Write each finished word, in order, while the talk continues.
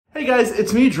Hey guys,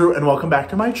 it's me, Drew, and welcome back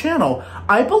to my channel.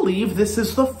 I believe this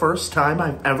is the first time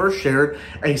I've ever shared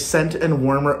a scent and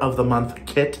warmer of the month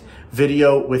kit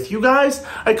video with you guys.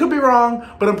 I could be wrong,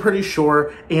 but I'm pretty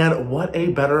sure. And what a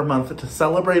better month to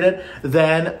celebrate it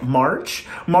than March.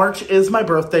 March is my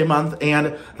birthday month,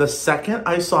 and the second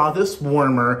I saw this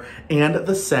warmer and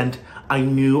the scent, I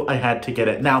knew I had to get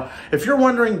it. Now, if you're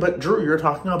wondering, but Drew, you're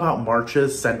talking about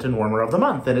March's scent and warmer of the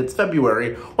month, and it's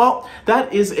February. Well,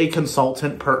 that is a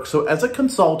consultant perk. So as a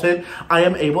consultant, I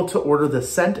am able to order the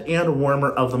scent and warmer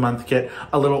of the month kit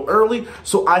a little early,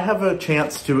 so I have a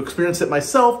chance to experience it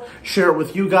myself, share it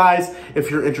with you guys. If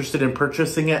you're interested in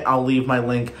purchasing it, I'll leave my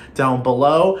link down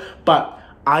below. But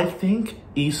I think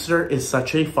Easter is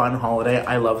such a fun holiday.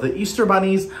 I love the Easter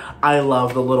bunnies. I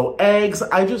love the little eggs.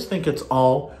 I just think it's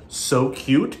all so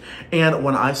cute. And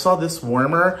when I saw this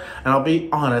warmer, and I'll be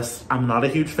honest, I'm not a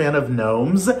huge fan of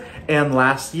gnomes. And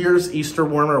last year's Easter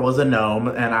warmer was a gnome,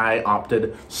 and I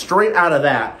opted straight out of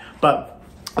that. But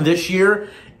this year,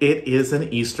 it is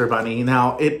an Easter bunny.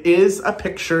 Now, it is a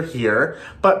picture here,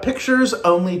 but pictures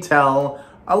only tell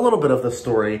a little bit of the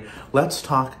story. Let's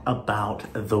talk about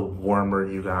the warmer,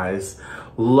 you guys.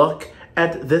 Look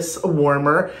at this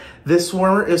warmer. This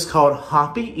warmer is called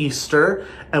Hoppy Easter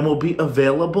and will be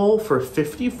available for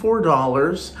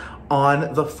 $54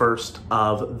 on the first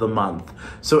of the month.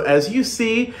 So as you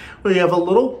see, we have a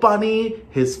little bunny,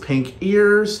 his pink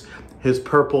ears, his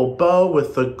purple bow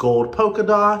with the gold polka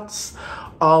dots,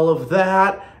 all of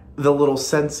that, the little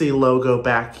Scentsy logo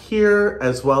back here,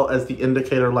 as well as the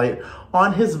indicator light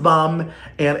on his bum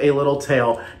and a little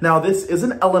tail. Now this is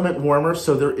an element warmer,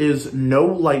 so there is no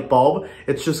light bulb.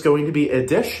 It's just going to be a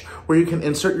dish where you can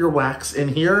insert your wax in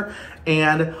here.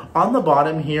 And on the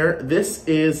bottom here, this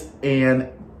is an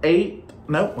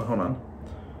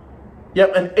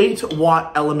an 8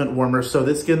 watt element warmer. So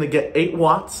this is gonna get 8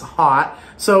 watts hot.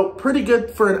 So pretty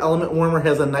good for an element warmer. It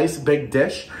has a nice big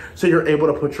dish. So you're able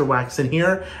to put your wax in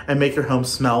here and make your home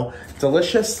smell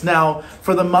delicious. Now,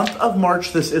 for the month of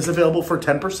March, this is available for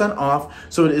 10% off.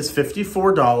 So it is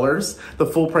 $54. The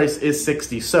full price is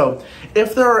 $60. So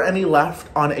if there are any left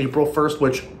on April 1st,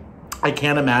 which I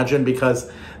can't imagine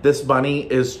because this bunny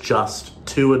is just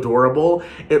too adorable,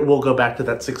 it will go back to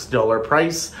that $60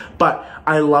 price. But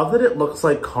I love that it looks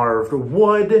like carved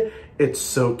wood. It's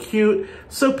so cute,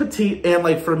 so petite. And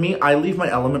like for me, I leave my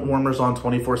element warmers on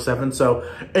 24/7. So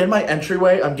in my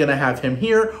entryway, I'm gonna have him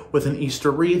here with an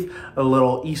Easter wreath, a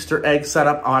little Easter egg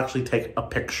setup. I'll actually take a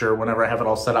picture whenever I have it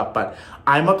all set up, but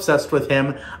I'm obsessed with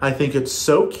him. I think it's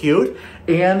so cute.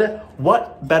 And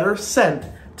what better scent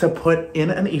to put in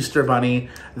an Easter bunny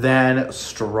than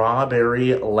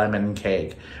strawberry lemon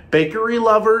cake. Bakery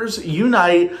lovers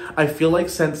unite. I feel like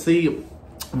Scentsy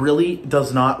really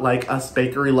does not like us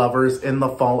bakery lovers in the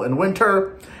fall and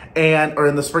winter or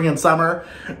in the spring and summer,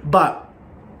 but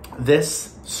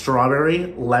this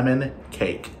strawberry lemon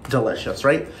cake, delicious,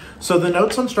 right? So the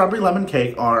notes on strawberry lemon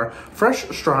cake are fresh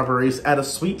strawberries add a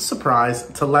sweet surprise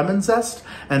to lemon zest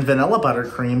and vanilla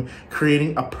buttercream,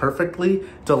 creating a perfectly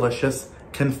delicious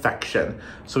confection.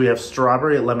 So we have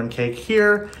strawberry lemon cake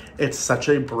here. It's such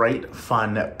a bright,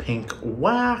 fun pink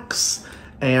wax.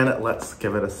 And let's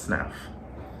give it a sniff.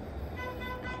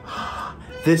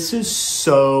 This is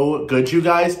so good, you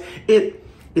guys. It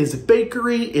is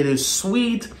bakery, it is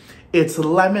sweet, it's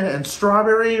lemon and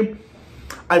strawberry.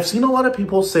 I've seen a lot of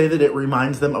people say that it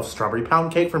reminds them of strawberry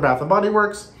pound cake from Bath & Body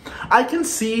Works. I can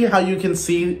see how you can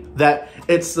see that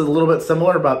it's a little bit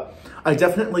similar, but I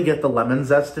definitely get the lemon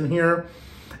zest in here.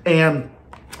 And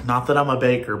not that I'm a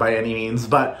baker by any means,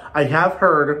 but I have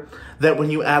heard that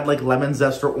when you add like lemon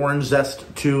zest or orange zest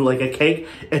to like a cake,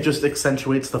 it just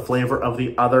accentuates the flavor of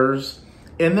the others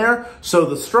in there. So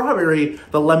the strawberry,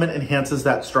 the lemon enhances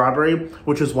that strawberry,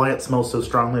 which is why it smells so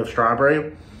strongly of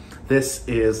strawberry. This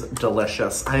is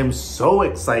delicious. I am so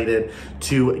excited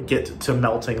to get to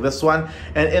melting this one.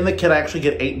 And in the kit, I actually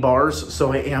get 8 bars,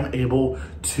 so I am able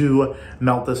to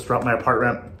melt this throughout my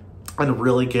apartment and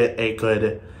really get a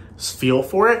good feel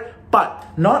for it.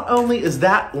 But not only is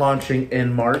that launching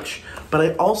in March, but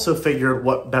I also figured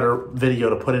what better video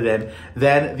to put it in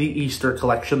than the Easter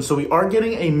collection. So we are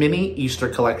getting a mini Easter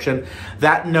collection.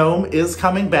 That gnome is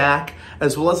coming back,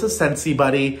 as well as a Scentsy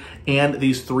buddy and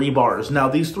these 3 bars. Now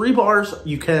these 3 bars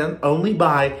you can only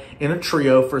buy in a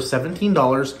trio for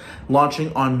 $17,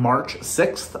 launching on March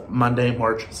 6th, Monday,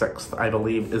 March 6th, I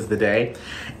believe is the day.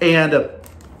 And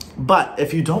But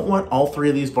if you don't want all three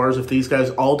of these bars, if these guys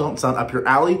all don't sound up your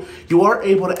alley, you are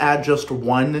able to add just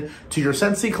one to your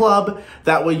Scentsy club.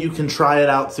 That way you can try it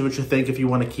out, see what you think, if you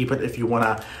want to keep it, if you want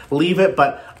to leave it.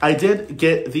 But I did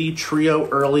get the trio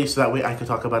early so that way I could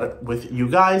talk about it with you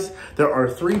guys. There are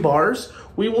 3 bars.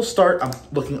 We will start, I'm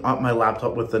looking at my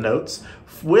laptop with the notes,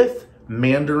 with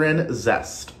Mandarin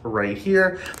Zest right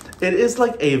here. It is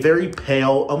like a very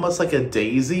pale, almost like a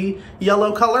daisy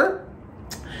yellow color.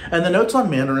 And the notes on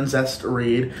Mandarin Zest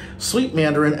read, sweet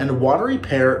mandarin and watery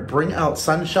pear bring out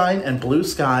sunshine and blue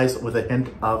skies with a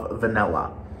hint of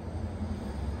vanilla.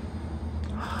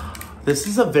 This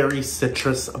is a very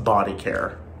citrus body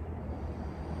care.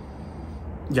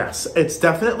 Yes, it's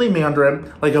definitely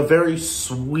mandarin, like a very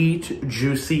sweet,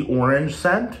 juicy orange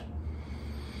scent.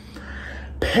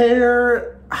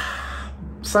 Pear,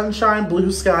 sunshine,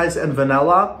 blue skies, and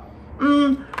vanilla.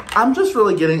 I'm just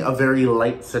really getting a very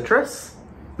light citrus.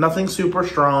 Nothing super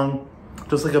strong,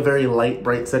 just like a very light,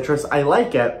 bright citrus. I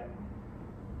like it,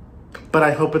 but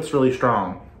I hope it's really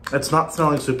strong. It's not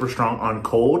smelling super strong on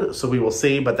cold, so we will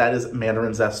see, but that is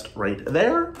Mandarin Zest right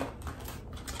there.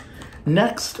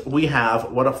 Next, we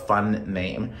have, what a fun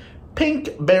name,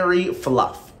 Pinkberry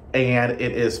Fluff, and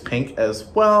it is pink as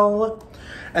well.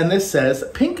 And this says,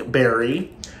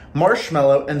 Pinkberry,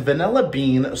 marshmallow, and vanilla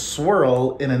bean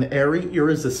swirl in an airy,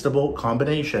 irresistible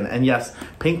combination. And yes,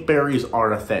 pink berries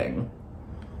are a thing.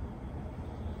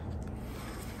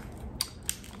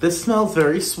 This smells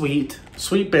very sweet.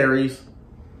 Sweet berries.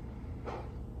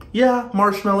 Yeah,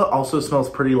 marshmallow also smells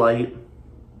pretty light.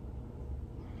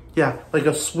 Yeah, like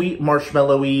a sweet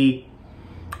marshmallowy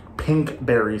pink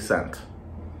berry scent.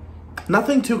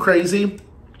 Nothing too crazy.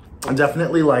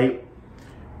 Definitely light.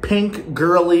 Pink,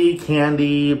 girly,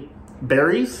 candy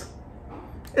berries.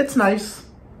 It's nice.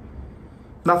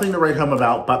 Nothing to write home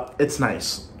about, but it's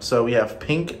nice. So we have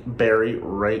Pinkberry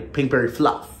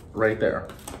Fluff right there.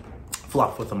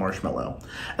 Fluff with the marshmallow.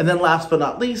 And then last but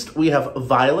not least, we have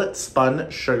Violet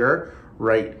Spun Sugar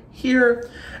right here.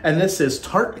 And this is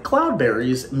tart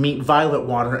cloudberries meet violet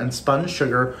water and spun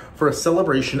sugar for a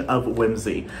celebration of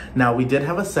whimsy. Now, we did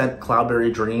have a scent,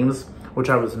 Cloudberry Dreams, which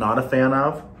I was not a fan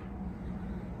of.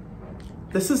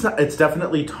 This is not, it's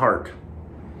definitely tart.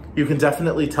 You can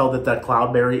definitely tell that that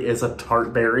cloudberry is a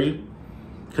tart berry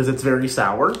because it's very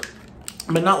sour,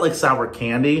 but not like sour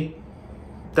candy.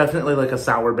 Definitely like a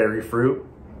sour berry fruit.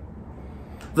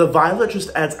 The violet just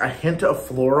adds a hint of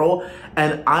floral,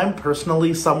 and I'm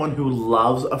personally someone who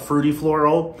loves a fruity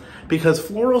floral because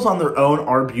florals on their own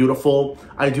are beautiful.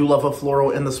 I do love a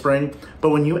floral in the spring, but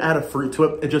when you add a fruit to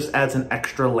it, it just adds an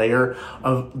extra layer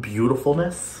of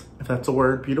beautifulness, if that's a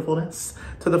word, beautifulness,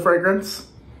 to the fragrance.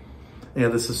 Yeah,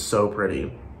 this is so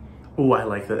pretty. Ooh, I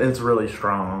like that. It's really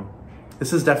strong.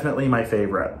 This is definitely my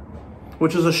favorite,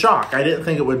 which is a shock. I didn't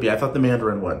think it would be. I thought the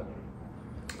mandarin would.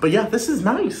 But yeah, this is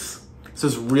nice. This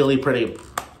is really pretty,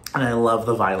 and I love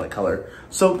the violet color.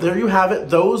 So there you have it.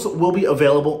 Those will be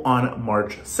available on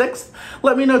March 6th.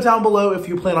 Let me know down below if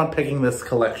you plan on picking this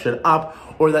collection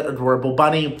up or that adorable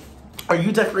bunny. Are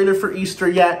you decorated for Easter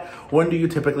yet? When do you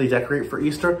typically decorate for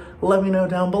Easter? Let me know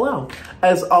down below.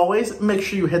 As always, make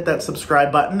sure you hit that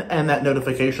subscribe button and that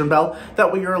notification bell.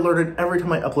 That way you're alerted every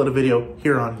time I upload a video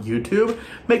here on YouTube.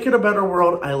 Make it a better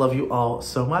world. I love you all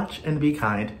so much, and be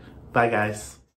kind. Bye, guys.